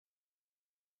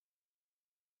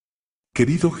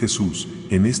Querido Jesús,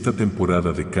 en esta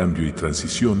temporada de cambio y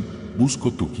transición,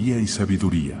 busco tu guía y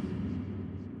sabiduría.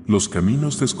 Los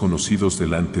caminos desconocidos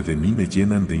delante de mí me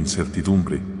llenan de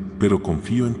incertidumbre, pero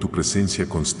confío en tu presencia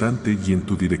constante y en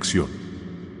tu dirección.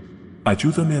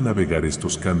 Ayúdame a navegar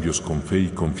estos cambios con fe y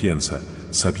confianza,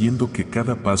 sabiendo que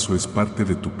cada paso es parte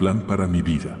de tu plan para mi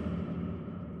vida.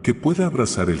 Que pueda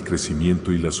abrazar el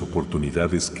crecimiento y las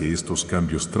oportunidades que estos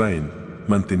cambios traen,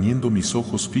 manteniendo mis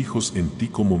ojos fijos en ti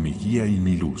como mi guía y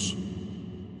mi luz.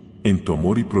 En tu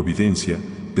amor y providencia,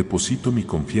 deposito mi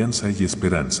confianza y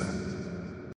esperanza.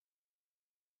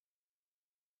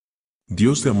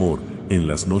 Dios de amor, en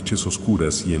las noches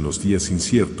oscuras y en los días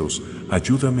inciertos,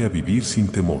 ayúdame a vivir sin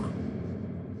temor.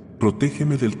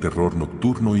 Protégeme del terror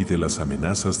nocturno y de las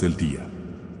amenazas del día.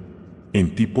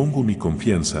 En ti pongo mi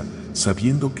confianza,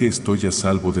 sabiendo que estoy a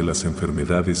salvo de las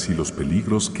enfermedades y los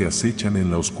peligros que acechan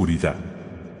en la oscuridad.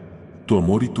 Tu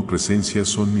amor y tu presencia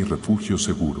son mi refugio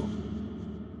seguro.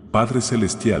 Padre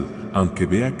Celestial, aunque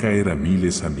vea caer a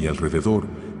miles a mi alrededor,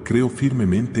 creo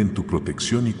firmemente en tu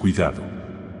protección y cuidado.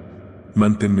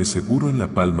 Manténme seguro en la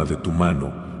palma de tu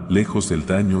mano, lejos del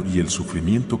daño y el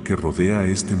sufrimiento que rodea a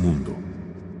este mundo.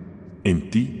 En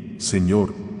ti,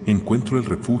 Señor, encuentro el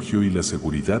refugio y la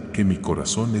seguridad que mi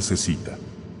corazón necesita.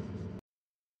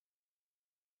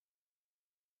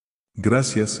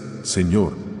 Gracias,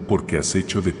 Señor, porque has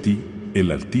hecho de ti,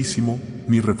 el Altísimo,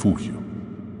 mi refugio.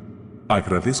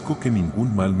 Agradezco que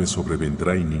ningún mal me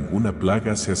sobrevendrá y ninguna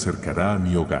plaga se acercará a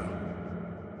mi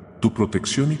hogar. Tu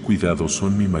protección y cuidado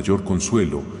son mi mayor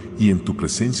consuelo, y en tu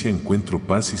presencia encuentro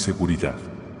paz y seguridad.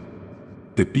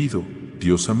 Te pido,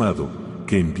 Dios amado,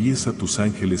 que envíes a tus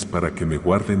ángeles para que me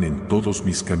guarden en todos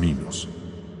mis caminos.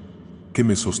 Que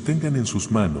me sostengan en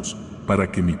sus manos,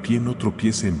 para que mi pie no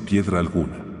tropiece en piedra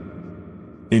alguna.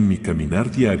 En mi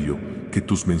caminar diario, que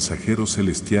tus mensajeros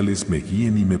celestiales me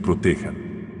guíen y me protejan.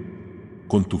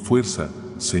 Con tu fuerza,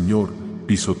 Señor,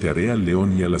 pisotearé al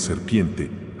león y a la serpiente,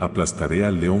 aplastaré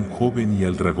al león joven y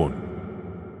al dragón.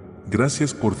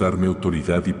 Gracias por darme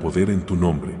autoridad y poder en tu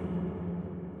nombre.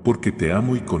 Porque te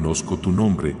amo y conozco tu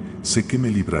nombre, sé que me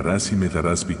librarás y me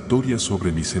darás victoria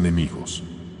sobre mis enemigos.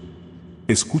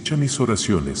 Escucha mis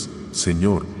oraciones,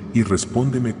 Señor, y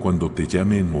respóndeme cuando te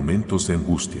llame en momentos de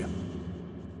angustia.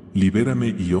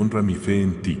 Libérame y honra mi fe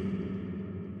en ti.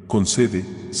 Concede,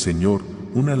 Señor,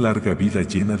 una larga vida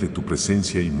llena de tu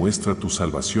presencia y muestra tu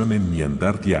salvación en mi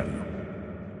andar diario.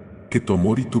 Que tu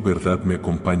amor y tu verdad me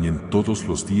acompañen todos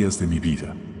los días de mi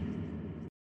vida.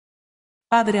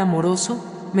 Padre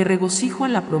amoroso, me regocijo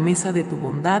en la promesa de tu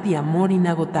bondad y amor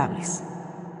inagotables.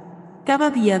 Cada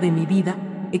día de mi vida,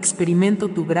 experimento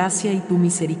tu gracia y tu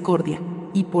misericordia,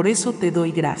 y por eso te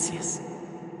doy gracias.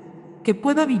 Que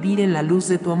pueda vivir en la luz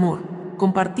de tu amor,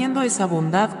 compartiendo esa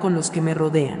bondad con los que me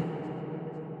rodean.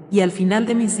 Y al final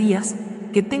de mis días,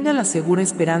 que tenga la segura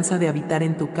esperanza de habitar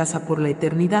en tu casa por la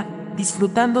eternidad,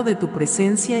 disfrutando de tu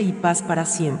presencia y paz para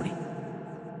siempre.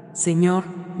 Señor,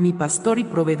 mi pastor y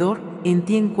proveedor, en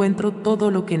ti encuentro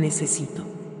todo lo que necesito.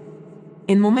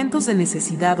 En momentos de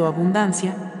necesidad o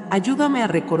abundancia, ayúdame a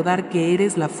recordar que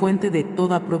eres la fuente de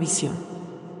toda provisión.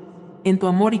 En tu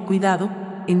amor y cuidado,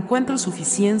 encuentro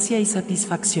suficiencia y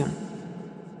satisfacción.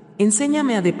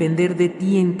 Enséñame a depender de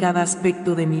ti en cada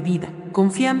aspecto de mi vida,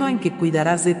 confiando en que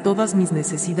cuidarás de todas mis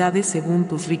necesidades según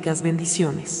tus ricas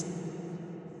bendiciones.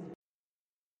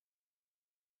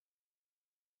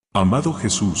 Amado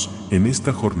Jesús, en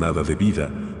esta jornada de vida,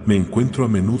 me encuentro a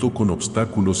menudo con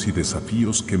obstáculos y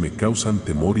desafíos que me causan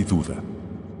temor y duda.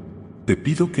 Te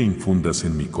pido que infundas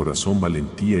en mi corazón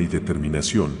valentía y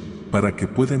determinación, para que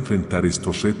pueda enfrentar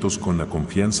estos retos con la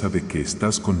confianza de que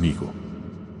estás conmigo.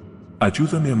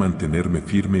 Ayúdame a mantenerme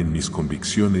firme en mis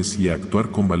convicciones y a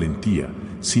actuar con valentía,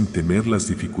 sin temer las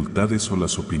dificultades o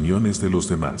las opiniones de los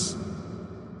demás.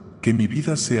 Que mi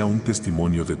vida sea un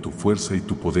testimonio de tu fuerza y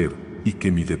tu poder, y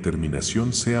que mi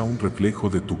determinación sea un reflejo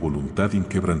de tu voluntad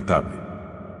inquebrantable.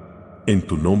 En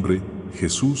tu nombre,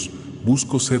 Jesús,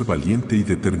 busco ser valiente y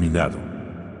determinado.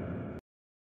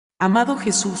 Amado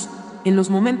Jesús, en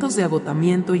los momentos de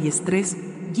agotamiento y estrés,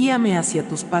 guíame hacia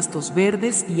tus pastos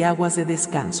verdes y aguas de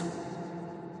descanso.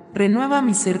 Renueva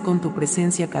mi ser con tu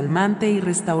presencia calmante y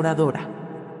restauradora.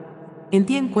 En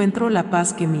ti encuentro la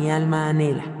paz que mi alma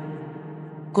anhela.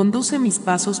 Conduce mis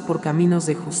pasos por caminos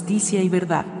de justicia y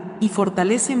verdad, y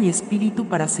fortalece mi espíritu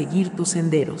para seguir tus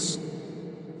senderos.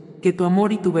 Que tu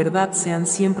amor y tu verdad sean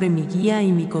siempre mi guía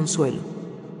y mi consuelo.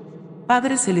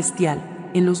 Padre Celestial,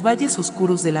 en los valles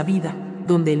oscuros de la vida,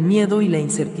 donde el miedo y la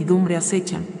incertidumbre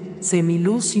acechan, sé mi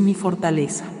luz y mi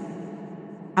fortaleza.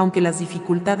 Aunque las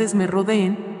dificultades me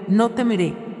rodeen, no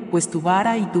temeré, pues tu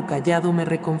vara y tu cayado me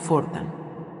reconfortan.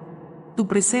 Tu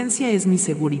presencia es mi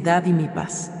seguridad y mi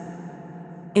paz.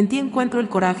 En ti encuentro el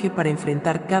coraje para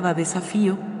enfrentar cada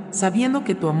desafío, sabiendo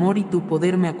que tu amor y tu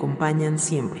poder me acompañan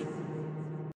siempre.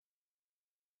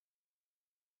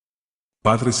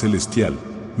 Padre Celestial,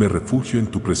 me refugio en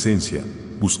tu presencia,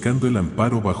 buscando el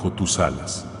amparo bajo tus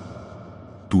alas.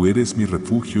 Tú eres mi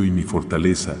refugio y mi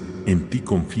fortaleza, en ti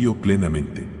confío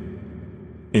plenamente.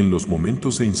 En los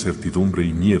momentos de incertidumbre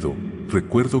y miedo,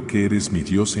 recuerdo que eres mi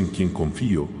Dios en quien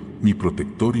confío, mi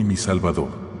protector y mi salvador.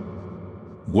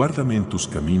 Guárdame en tus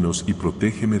caminos y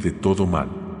protégeme de todo mal.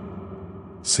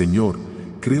 Señor,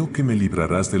 creo que me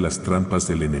librarás de las trampas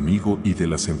del enemigo y de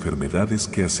las enfermedades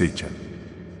que acechan.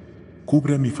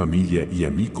 Cubre a mi familia y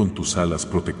a mí con tus alas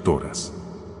protectoras.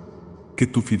 Que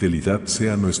tu fidelidad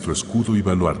sea nuestro escudo y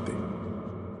baluarte.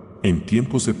 En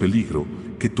tiempos de peligro,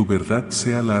 que tu verdad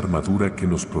sea la armadura que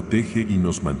nos protege y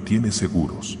nos mantiene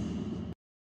seguros.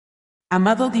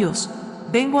 Amado Dios,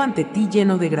 vengo ante ti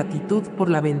lleno de gratitud por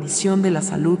la bendición de la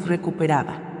salud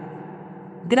recuperada.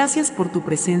 Gracias por tu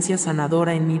presencia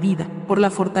sanadora en mi vida, por la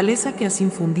fortaleza que has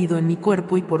infundido en mi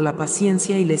cuerpo y por la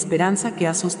paciencia y la esperanza que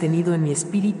has sostenido en mi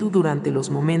espíritu durante los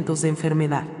momentos de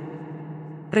enfermedad.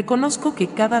 Reconozco que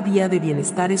cada día de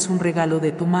bienestar es un regalo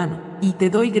de tu mano, y te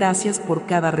doy gracias por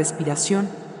cada respiración,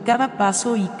 cada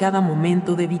paso y cada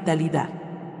momento de vitalidad.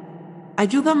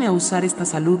 Ayúdame a usar esta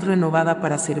salud renovada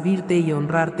para servirte y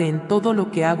honrarte en todo lo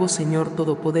que hago, Señor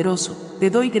Todopoderoso. Te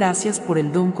doy gracias por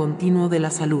el don continuo de la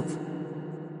salud.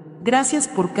 Gracias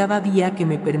por cada día que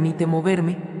me permite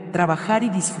moverme, trabajar y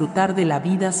disfrutar de la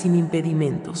vida sin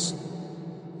impedimentos.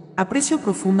 Aprecio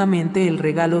profundamente el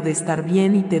regalo de estar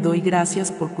bien y te doy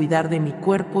gracias por cuidar de mi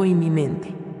cuerpo y mi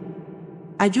mente.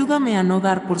 Ayúdame a no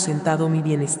dar por sentado mi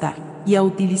bienestar y a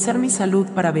utilizar mi salud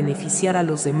para beneficiar a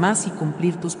los demás y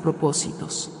cumplir tus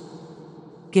propósitos.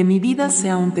 Que mi vida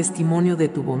sea un testimonio de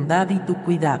tu bondad y tu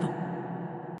cuidado.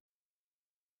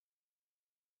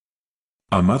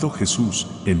 Amado Jesús,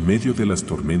 en medio de las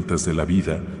tormentas de la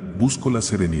vida, busco la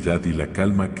serenidad y la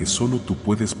calma que solo tú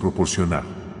puedes proporcionar.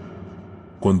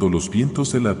 Cuando los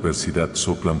vientos de la adversidad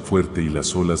soplan fuerte y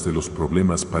las olas de los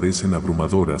problemas parecen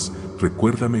abrumadoras,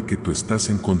 recuérdame que tú estás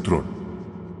en control.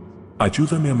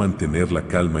 Ayúdame a mantener la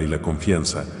calma y la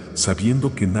confianza,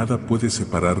 sabiendo que nada puede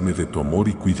separarme de tu amor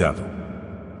y cuidado.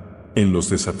 En los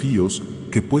desafíos,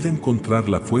 que pueda encontrar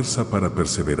la fuerza para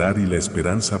perseverar y la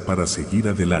esperanza para seguir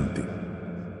adelante.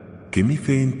 Que mi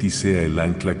fe en ti sea el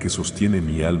ancla que sostiene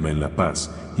mi alma en la paz,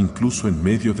 incluso en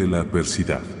medio de la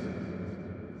adversidad.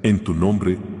 En tu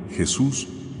nombre, Jesús,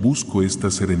 busco esta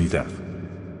serenidad.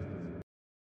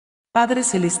 Padre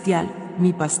Celestial,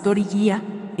 mi pastor y guía,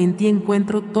 en ti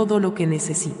encuentro todo lo que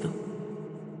necesito.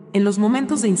 En los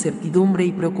momentos de incertidumbre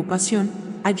y preocupación,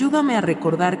 ayúdame a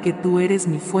recordar que tú eres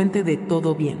mi fuente de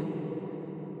todo bien.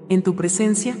 En tu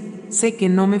presencia, sé que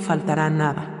no me faltará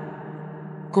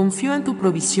nada. Confío en tu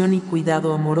provisión y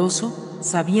cuidado amoroso,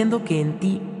 sabiendo que en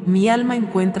ti, mi alma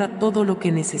encuentra todo lo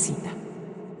que necesita.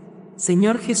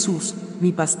 Señor Jesús,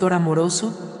 mi pastor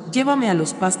amoroso, llévame a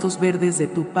los pastos verdes de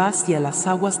tu paz y a las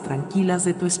aguas tranquilas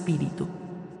de tu espíritu.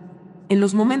 En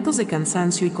los momentos de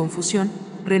cansancio y confusión,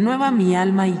 renueva mi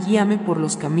alma y guíame por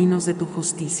los caminos de tu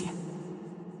justicia.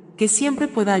 Que siempre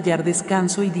pueda hallar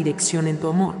descanso y dirección en tu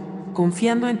amor,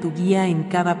 confiando en tu guía en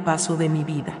cada paso de mi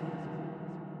vida.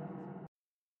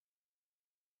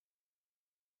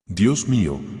 Dios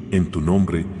mío, en tu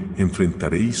nombre,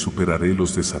 enfrentaré y superaré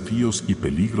los desafíos y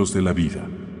peligros de la vida.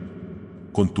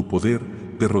 Con tu poder,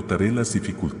 derrotaré las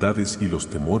dificultades y los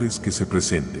temores que se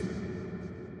presenten.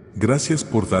 Gracias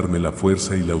por darme la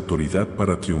fuerza y la autoridad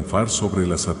para triunfar sobre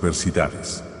las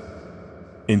adversidades.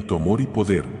 En tu amor y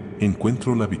poder,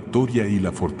 encuentro la victoria y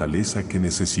la fortaleza que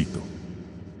necesito.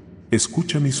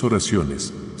 Escucha mis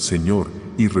oraciones, Señor,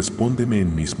 y respóndeme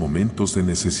en mis momentos de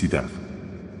necesidad.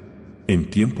 En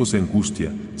tiempos de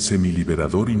angustia, sé mi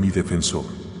liberador y mi defensor.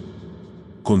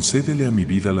 Concédele a mi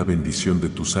vida la bendición de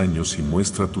tus años y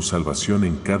muestra tu salvación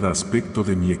en cada aspecto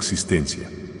de mi existencia.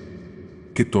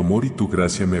 Que tu amor y tu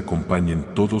gracia me acompañen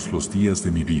todos los días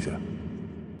de mi vida.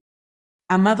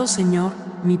 Amado Señor,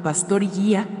 mi pastor y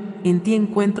guía, en ti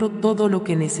encuentro todo lo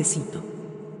que necesito.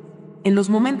 En los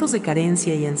momentos de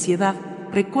carencia y ansiedad,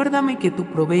 recuérdame que tú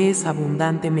provees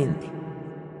abundantemente.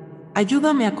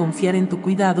 Ayúdame a confiar en tu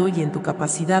cuidado y en tu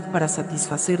capacidad para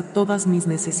satisfacer todas mis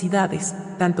necesidades,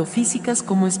 tanto físicas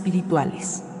como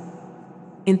espirituales.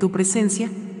 En tu presencia,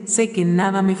 sé que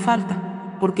nada me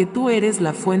falta, porque tú eres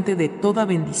la fuente de toda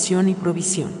bendición y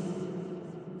provisión.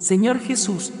 Señor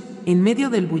Jesús, en medio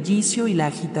del bullicio y la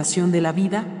agitación de la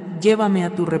vida, llévame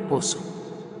a tu reposo.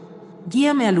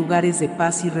 Guíame a lugares de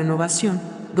paz y renovación,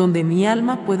 donde mi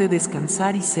alma puede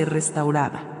descansar y ser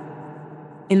restaurada.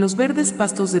 En los verdes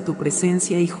pastos de tu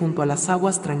presencia y junto a las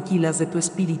aguas tranquilas de tu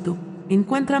espíritu,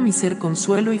 encuentra mi ser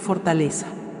consuelo y fortaleza.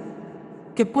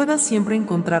 Que pueda siempre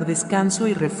encontrar descanso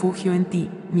y refugio en ti,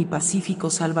 mi pacífico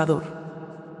Salvador.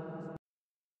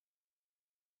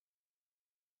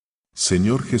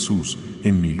 Señor Jesús,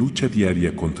 en mi lucha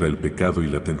diaria contra el pecado y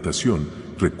la tentación,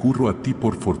 recurro a ti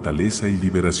por fortaleza y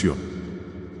liberación.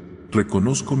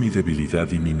 Reconozco mi debilidad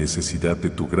y mi necesidad de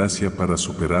tu gracia para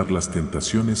superar las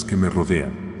tentaciones que me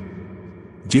rodean.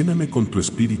 Lléname con tu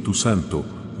Espíritu Santo,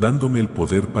 dándome el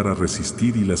poder para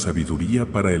resistir y la sabiduría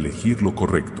para elegir lo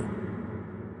correcto.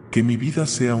 Que mi vida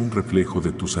sea un reflejo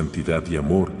de tu santidad y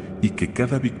amor, y que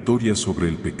cada victoria sobre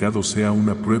el pecado sea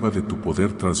una prueba de tu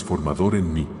poder transformador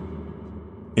en mí.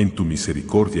 En tu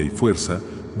misericordia y fuerza,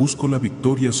 busco la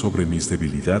victoria sobre mis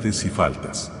debilidades y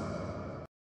faltas.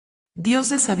 Dios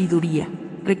de sabiduría,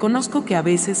 reconozco que a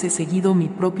veces he seguido mi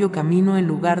propio camino en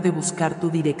lugar de buscar tu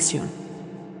dirección.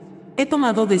 He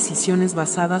tomado decisiones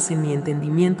basadas en mi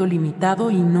entendimiento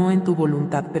limitado y no en tu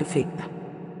voluntad perfecta.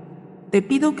 Te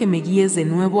pido que me guíes de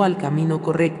nuevo al camino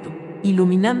correcto,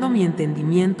 iluminando mi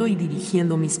entendimiento y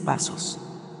dirigiendo mis pasos.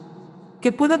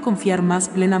 Que pueda confiar más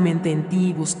plenamente en ti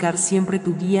y buscar siempre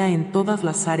tu guía en todas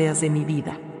las áreas de mi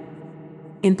vida.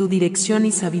 En tu dirección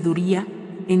y sabiduría,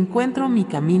 encuentro mi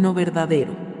camino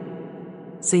verdadero.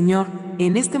 Señor,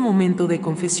 en este momento de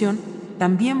confesión,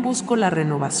 también busco la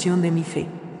renovación de mi fe.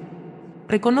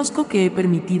 Reconozco que he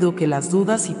permitido que las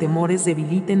dudas y temores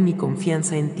debiliten mi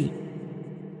confianza en ti.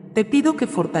 Te pido que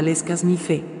fortalezcas mi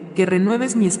fe, que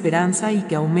renueves mi esperanza y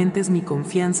que aumentes mi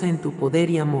confianza en tu poder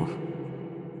y amor.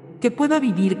 Que pueda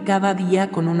vivir cada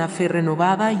día con una fe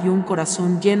renovada y un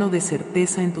corazón lleno de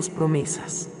certeza en tus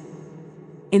promesas.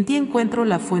 En ti encuentro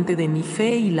la fuente de mi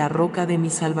fe y la roca de mi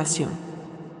salvación.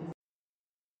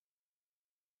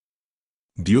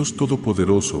 Dios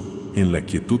Todopoderoso, en la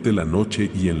quietud de la noche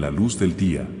y en la luz del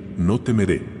día, no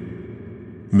temeré.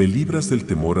 Me libras del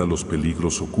temor a los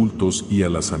peligros ocultos y a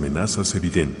las amenazas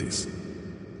evidentes.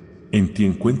 En ti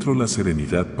encuentro la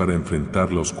serenidad para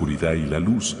enfrentar la oscuridad y la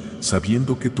luz,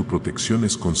 sabiendo que tu protección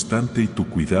es constante y tu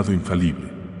cuidado infalible.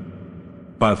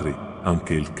 Padre,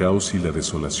 aunque el caos y la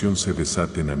desolación se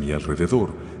desaten a mi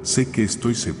alrededor, sé que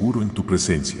estoy seguro en tu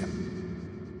presencia.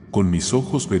 Con mis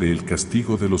ojos veré el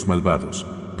castigo de los malvados,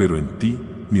 pero en ti,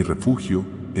 mi refugio,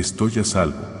 estoy a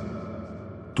salvo.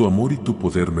 Tu amor y tu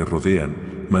poder me rodean,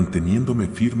 manteniéndome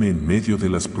firme en medio de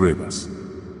las pruebas.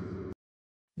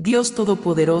 Dios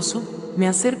Todopoderoso, me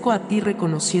acerco a ti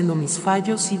reconociendo mis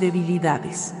fallos y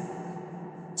debilidades.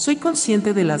 Soy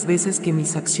consciente de las veces que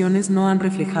mis acciones no han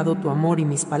reflejado tu amor y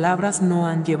mis palabras no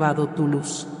han llevado tu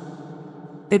luz.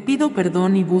 Te pido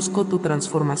perdón y busco tu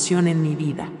transformación en mi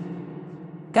vida.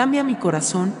 Cambia mi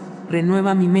corazón,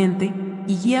 renueva mi mente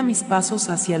y guía mis pasos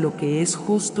hacia lo que es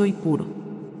justo y puro.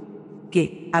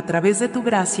 Que, a través de tu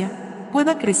gracia,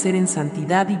 pueda crecer en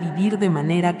santidad y vivir de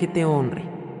manera que te honre.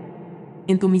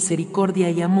 En tu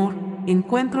misericordia y amor,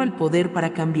 encuentro el poder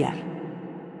para cambiar.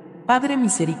 Padre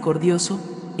misericordioso,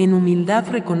 en humildad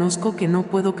reconozco que no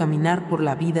puedo caminar por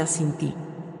la vida sin ti.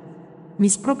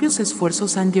 Mis propios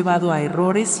esfuerzos han llevado a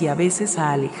errores y a veces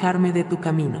a alejarme de tu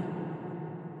camino.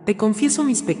 Te confieso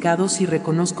mis pecados y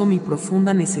reconozco mi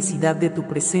profunda necesidad de tu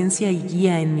presencia y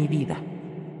guía en mi vida.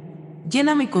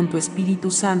 Lléname con tu Espíritu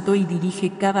Santo y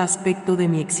dirige cada aspecto de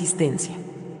mi existencia.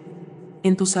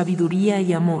 En tu sabiduría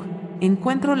y amor,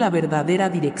 encuentro la verdadera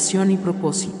dirección y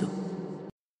propósito.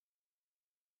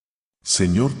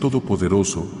 Señor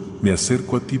Todopoderoso, me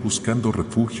acerco a ti buscando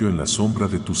refugio en la sombra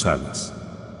de tus alas.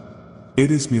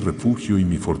 Eres mi refugio y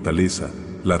mi fortaleza,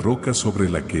 la roca sobre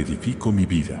la que edifico mi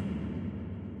vida.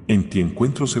 En ti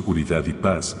encuentro seguridad y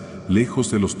paz,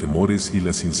 lejos de los temores y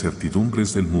las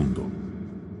incertidumbres del mundo.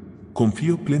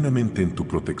 Confío plenamente en tu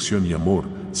protección y amor,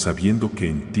 sabiendo que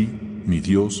en ti, mi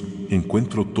Dios,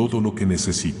 encuentro todo lo que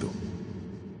necesito.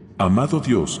 Amado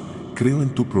Dios, creo en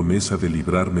tu promesa de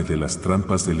librarme de las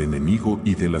trampas del enemigo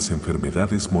y de las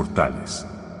enfermedades mortales.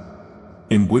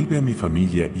 Envuelve a mi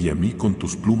familia y a mí con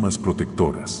tus plumas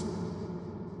protectoras.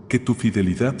 Que tu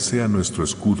fidelidad sea nuestro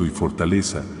escudo y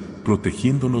fortaleza,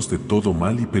 protegiéndonos de todo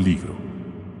mal y peligro.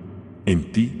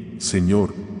 En ti,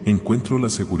 Señor, encuentro la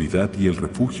seguridad y el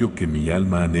refugio que mi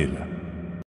alma anhela.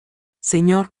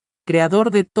 Señor, Creador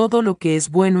de todo lo que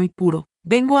es bueno y puro,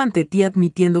 vengo ante ti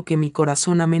admitiendo que mi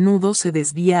corazón a menudo se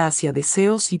desvía hacia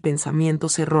deseos y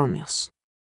pensamientos erróneos.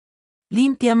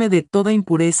 Límpiame de toda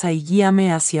impureza y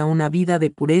guíame hacia una vida de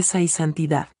pureza y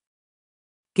santidad.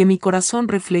 Que mi corazón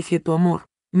refleje tu amor,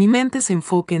 mi mente se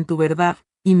enfoque en tu verdad,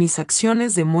 y mis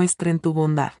acciones demuestren tu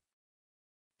bondad.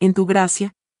 En tu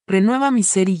gracia, renueva mi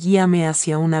ser y guíame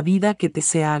hacia una vida que te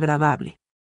sea agradable.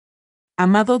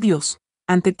 Amado Dios,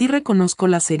 ante ti reconozco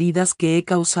las heridas que he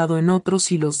causado en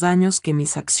otros y los daños que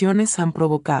mis acciones han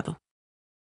provocado.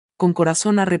 Con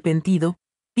corazón arrepentido,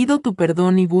 pido tu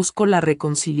perdón y busco la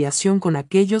reconciliación con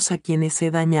aquellos a quienes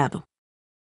he dañado.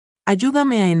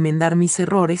 Ayúdame a enmendar mis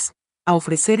errores, a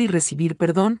ofrecer y recibir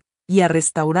perdón, y a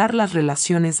restaurar las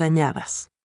relaciones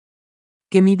dañadas.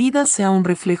 Que mi vida sea un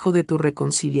reflejo de tu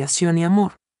reconciliación y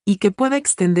amor, y que pueda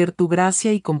extender tu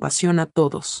gracia y compasión a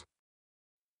todos.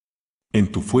 En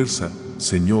tu fuerza,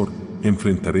 Señor,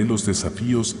 enfrentaré los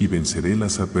desafíos y venceré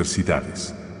las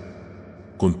adversidades.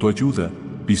 Con tu ayuda,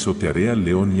 pisotearé al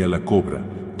león y a la cobra,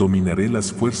 dominaré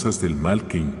las fuerzas del mal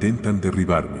que intentan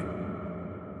derribarme.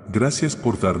 Gracias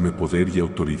por darme poder y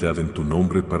autoridad en tu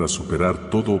nombre para superar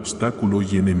todo obstáculo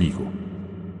y enemigo.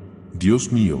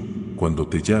 Dios mío, cuando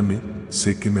te llame,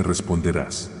 sé que me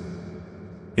responderás.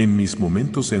 En mis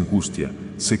momentos de angustia,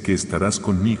 sé que estarás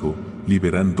conmigo,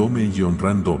 liberándome y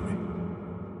honrándome.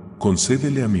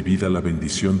 Concédele a mi vida la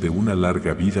bendición de una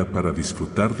larga vida para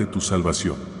disfrutar de tu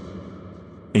salvación.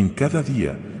 En cada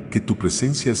día, que tu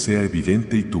presencia sea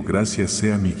evidente y tu gracia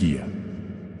sea mi guía.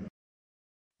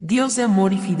 Dios de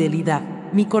amor y fidelidad,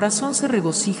 mi corazón se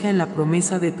regocija en la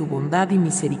promesa de tu bondad y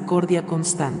misericordia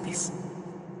constantes.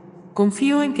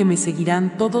 Confío en que me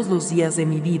seguirán todos los días de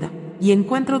mi vida, y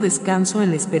encuentro descanso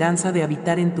en la esperanza de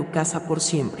habitar en tu casa por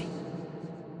siempre.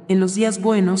 En los días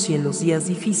buenos y en los días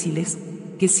difíciles,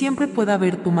 que siempre pueda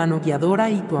ver tu mano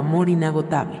guiadora y tu amor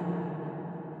inagotable.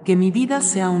 Que mi vida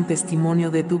sea un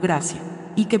testimonio de tu gracia,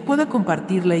 y que pueda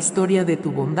compartir la historia de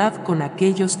tu bondad con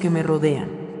aquellos que me rodean.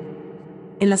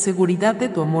 En la seguridad de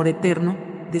tu amor eterno,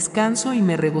 descanso y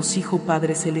me regocijo,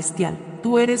 Padre Celestial.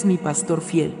 Tú eres mi pastor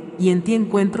fiel, y en ti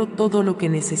encuentro todo lo que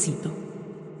necesito.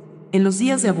 En los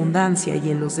días de abundancia y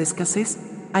en los de escasez,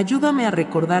 ayúdame a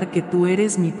recordar que tú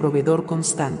eres mi proveedor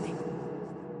constante.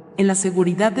 En la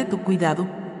seguridad de tu cuidado,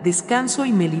 descanso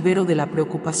y me libero de la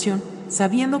preocupación,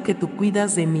 sabiendo que tú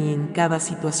cuidas de mí en cada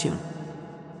situación.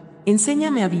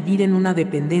 Enséñame a vivir en una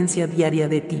dependencia diaria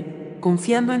de ti,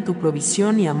 confiando en tu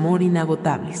provisión y amor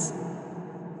inagotables.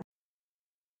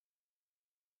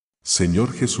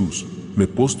 Señor Jesús, me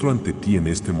postro ante ti en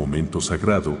este momento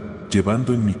sagrado,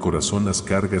 llevando en mi corazón las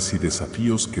cargas y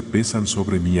desafíos que pesan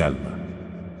sobre mi alma.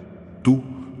 Tú,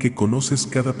 que conoces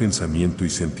cada pensamiento y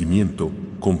sentimiento,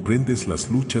 comprendes las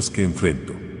luchas que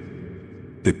enfrento.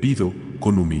 Te pido,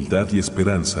 con humildad y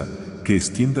esperanza, que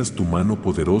extiendas tu mano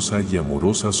poderosa y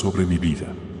amorosa sobre mi vida.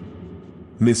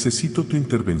 Necesito tu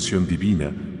intervención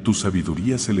divina, tu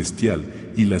sabiduría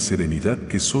celestial y la serenidad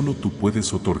que solo tú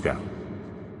puedes otorgar.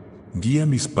 Guía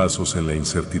mis pasos en la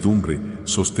incertidumbre,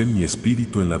 sostén mi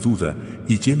espíritu en la duda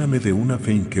y lléname de una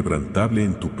fe inquebrantable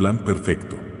en tu plan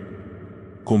perfecto.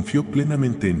 Confío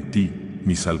plenamente en ti,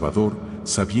 mi Salvador,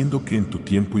 sabiendo que en tu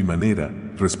tiempo y manera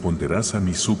responderás a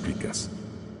mis súplicas.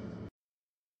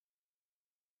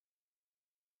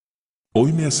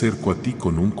 Hoy me acerco a ti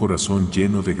con un corazón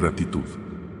lleno de gratitud.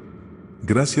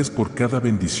 Gracias por cada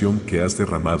bendición que has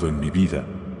derramado en mi vida,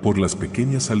 por las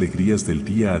pequeñas alegrías del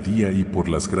día a día y por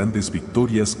las grandes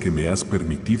victorias que me has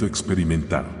permitido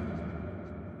experimentar.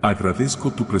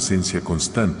 Agradezco tu presencia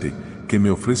constante, que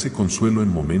me ofrece consuelo en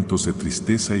momentos de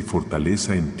tristeza y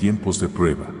fortaleza en tiempos de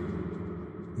prueba.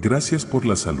 Gracias por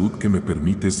la salud que me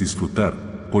permites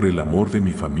disfrutar, por el amor de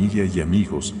mi familia y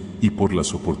amigos, y por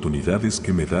las oportunidades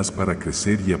que me das para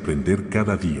crecer y aprender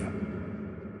cada día.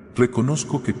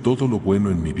 Reconozco que todo lo bueno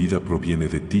en mi vida proviene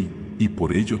de ti, y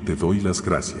por ello te doy las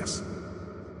gracias.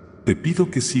 Te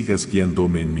pido que sigas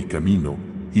guiándome en mi camino,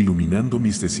 iluminando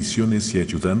mis decisiones y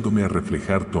ayudándome a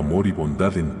reflejar tu amor y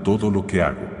bondad en todo lo que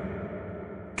hago.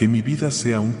 Que mi vida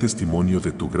sea un testimonio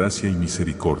de tu gracia y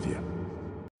misericordia.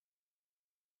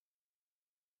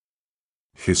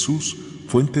 Jesús,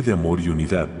 fuente de amor y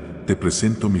unidad, te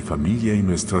presento mi familia y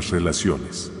nuestras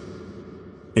relaciones.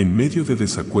 En medio de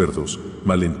desacuerdos,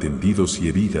 malentendidos y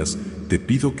heridas, te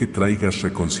pido que traigas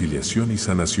reconciliación y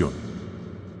sanación.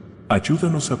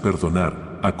 Ayúdanos a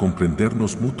perdonar, a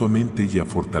comprendernos mutuamente y a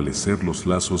fortalecer los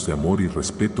lazos de amor y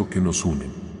respeto que nos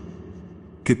unen.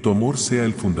 Que tu amor sea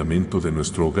el fundamento de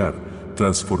nuestro hogar,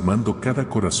 transformando cada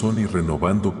corazón y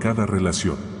renovando cada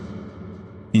relación.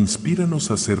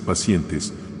 Inspíranos a ser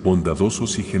pacientes,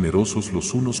 bondadosos y generosos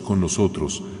los unos con los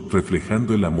otros,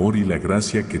 reflejando el amor y la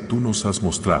gracia que tú nos has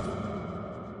mostrado.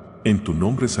 En tu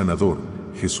nombre sanador,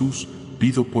 Jesús,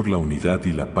 pido por la unidad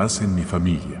y la paz en mi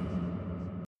familia.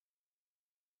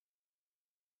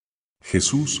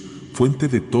 Jesús, fuente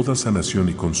de toda sanación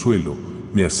y consuelo,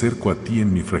 me acerco a ti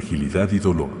en mi fragilidad y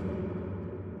dolor.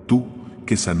 Tú,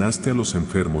 que sanaste a los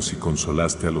enfermos y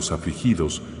consolaste a los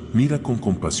afligidos, mira con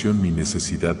compasión mi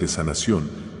necesidad de sanación,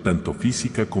 tanto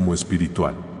física como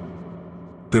espiritual.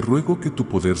 Te ruego que tu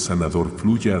poder sanador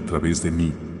fluya a través de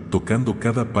mí, tocando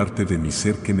cada parte de mi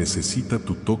ser que necesita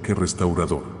tu toque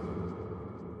restaurador.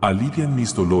 Alivia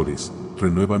mis dolores,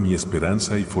 renueva mi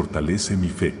esperanza y fortalece mi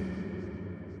fe.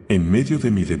 En medio de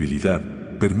mi debilidad,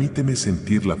 permíteme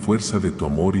sentir la fuerza de tu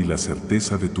amor y la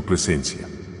certeza de tu presencia.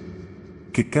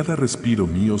 Que cada respiro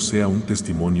mío sea un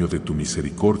testimonio de tu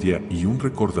misericordia y un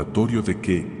recordatorio de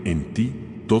que, en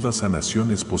ti, toda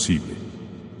sanación es posible.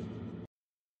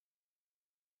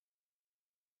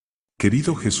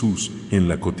 Querido Jesús, en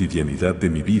la cotidianidad de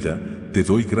mi vida, te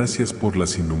doy gracias por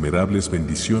las innumerables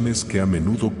bendiciones que a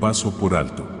menudo paso por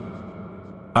alto.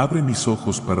 Abre mis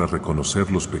ojos para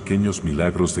reconocer los pequeños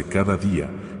milagros de cada día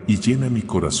y llena mi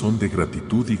corazón de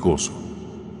gratitud y gozo.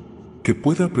 Que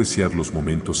pueda apreciar los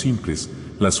momentos simples,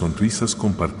 las sonrisas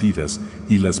compartidas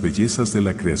y las bellezas de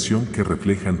la creación que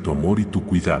reflejan tu amor y tu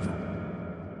cuidado.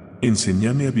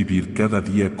 Enséñame a vivir cada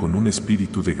día con un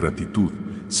espíritu de gratitud,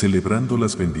 celebrando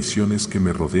las bendiciones que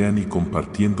me rodean y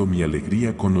compartiendo mi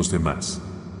alegría con los demás.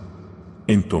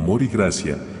 En tu amor y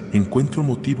gracia, encuentro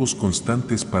motivos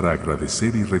constantes para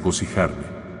agradecer y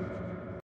regocijarme.